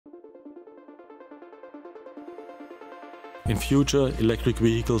In future, electric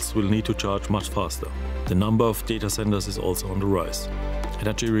vehicles will need to charge much faster. The number of data centers is also on the rise.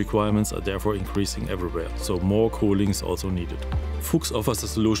 Energy requirements are therefore increasing everywhere, so more cooling is also needed. FUCHS offers a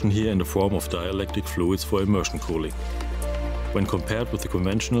solution here in the form of dielectric fluids for immersion cooling. When compared with the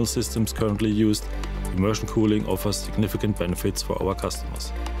conventional systems currently used, immersion cooling offers significant benefits for our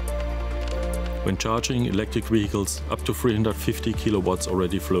customers. When charging electric vehicles, up to 350 kilowatts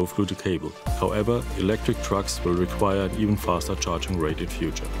already flow through the cable. However, electric trucks will require an even faster charging rate in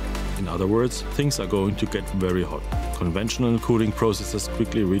future. In other words, things are going to get very hot. Conventional cooling processes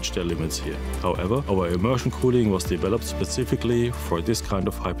quickly reach their limits here. However, our immersion cooling was developed specifically for this kind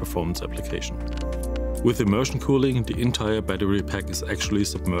of high-performance application. With immersion cooling, the entire battery pack is actually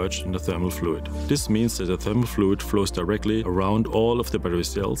submerged in the thermal fluid. This means that the thermal fluid flows directly around all of the battery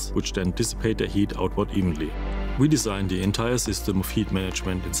cells, which then dissipate the heat outward evenly. We designed the entire system of heat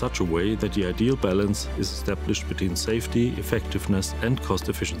management in such a way that the ideal balance is established between safety, effectiveness and cost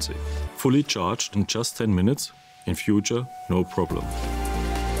efficiency. Fully charged in just 10 minutes, in future, no problem.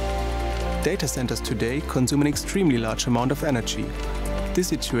 Data centers today consume an extremely large amount of energy. This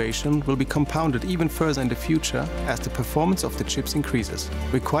situation will be compounded even further in the future as the performance of the chips increases,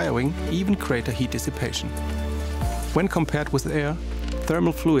 requiring even greater heat dissipation. When compared with air,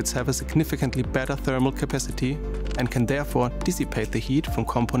 thermal fluids have a significantly better thermal capacity and can therefore dissipate the heat from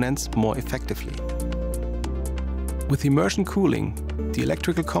components more effectively. With immersion cooling, the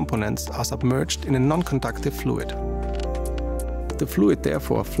electrical components are submerged in a non-conductive fluid. The fluid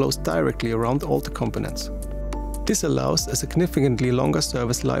therefore flows directly around all the components. This allows a significantly longer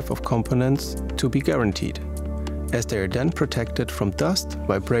service life of components to be guaranteed, as they are then protected from dust,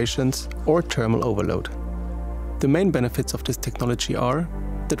 vibrations or thermal overload. The main benefits of this technology are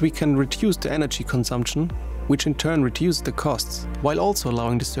that we can reduce the energy consumption, which in turn reduces the costs, while also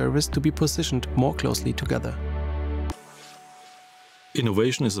allowing the service to be positioned more closely together.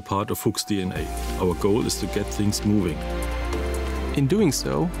 Innovation is a part of FUCHS DNA. Our goal is to get things moving. In doing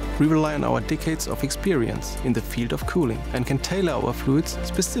so, we rely on our decades of experience in the field of cooling and can tailor our fluids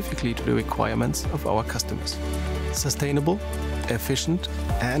specifically to the requirements of our customers. Sustainable, efficient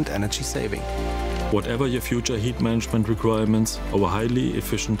and energy saving. Whatever your future heat management requirements, our highly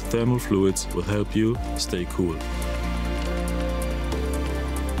efficient thermal fluids will help you stay cool.